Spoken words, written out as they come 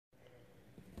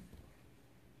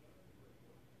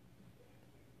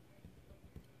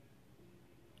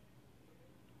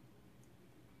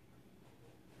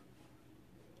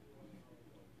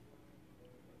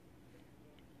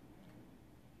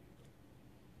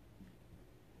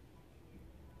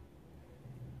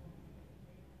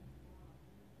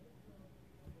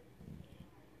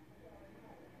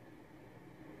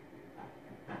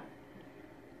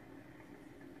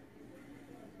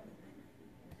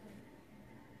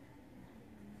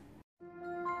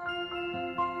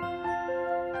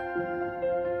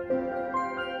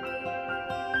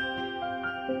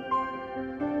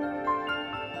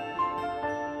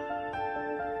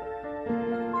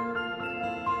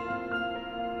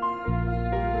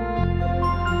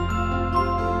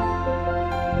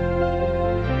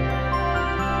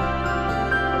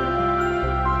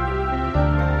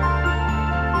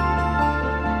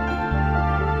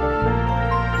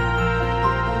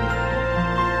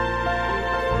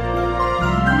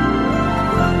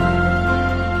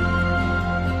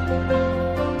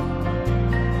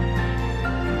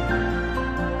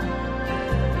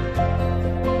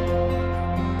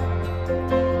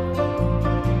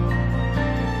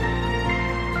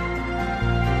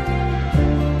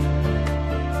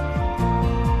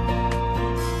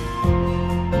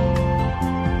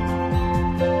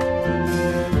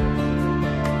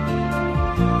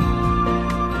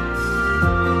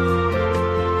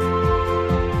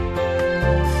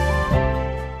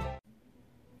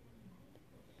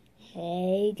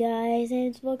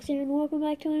Vlogs here, and welcome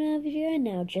back to another video. And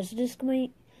now, just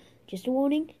a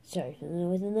warning, sorry for the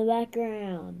noise in the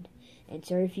background, and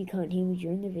sorry if you can't hear me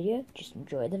during the video. Just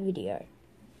enjoy the video.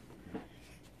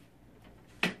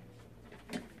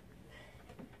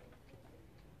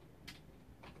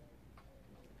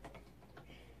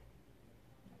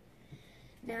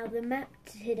 Now, the map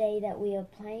today that we are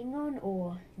playing on,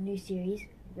 or new series,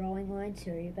 Rolling Line.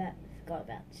 Sorry forgot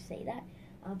about to say that.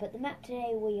 But the map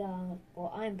today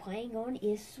I'm playing on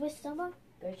is Swiss Summer.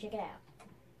 Go check it out.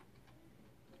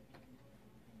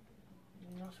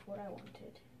 Not what I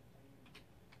wanted.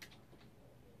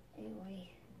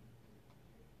 Anyway,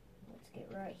 let's get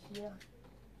right here.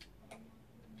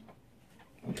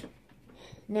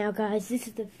 Now guys, this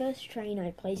is the first train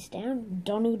I placed down,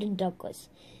 Donald and Douglas.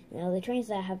 Now the trains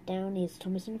that I have down is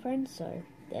Thomas and Friends, so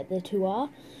the two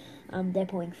are. They're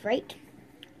pulling freight.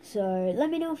 So let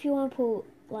me know if you want to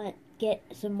get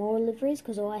some more liveries,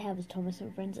 because all I have is Thomas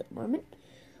and Friends at the moment.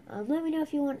 Let me know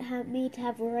if you want me to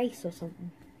have a race or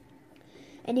something.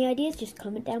 Any ideas, just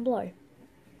comment down below.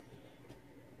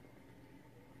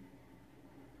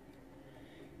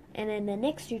 And then the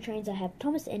next two trains I have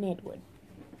Thomas and Edward.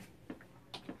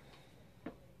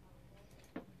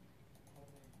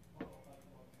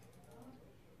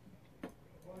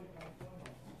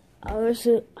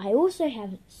 I also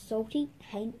have Salty,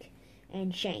 Hank,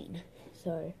 and Shane.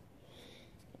 So,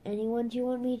 any ones you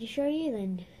want me to show you,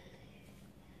 then,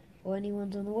 or any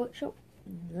ones on the workshop,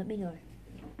 let me know.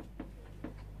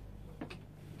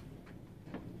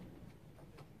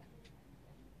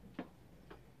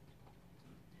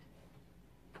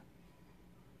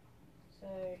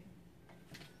 So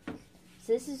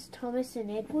this is Thomas and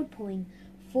Edward pulling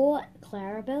 4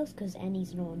 Clarabelles, because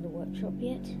Annie's not on the workshop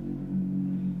yet.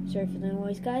 Sorry for the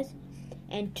noise, guys.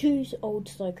 And 2 old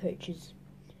slow coaches.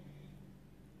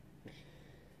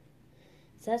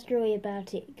 So that's really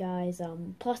about it, guys.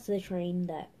 Plus the train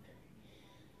that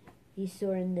you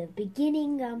saw in the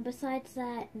beginning. Besides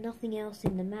that, nothing else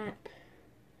in the map.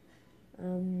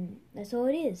 That's all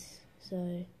it is.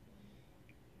 So,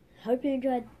 hope you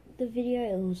enjoyed the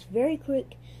video. It was very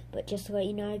quick, but just to let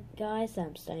you know, guys,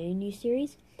 I'm starting a new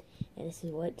series, and this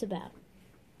is what it's about.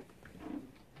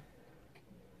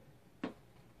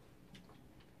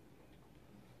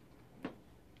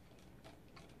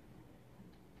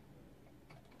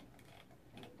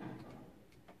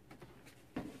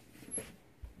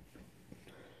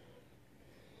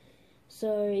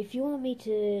 So if you want me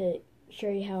to show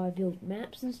you how I build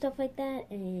maps and stuff like that,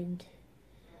 and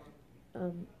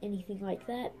anything like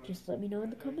that, just let me know in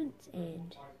the comments.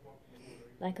 And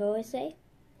like I always say,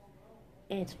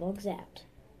 Ants Vlogs out.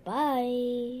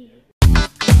 Bye.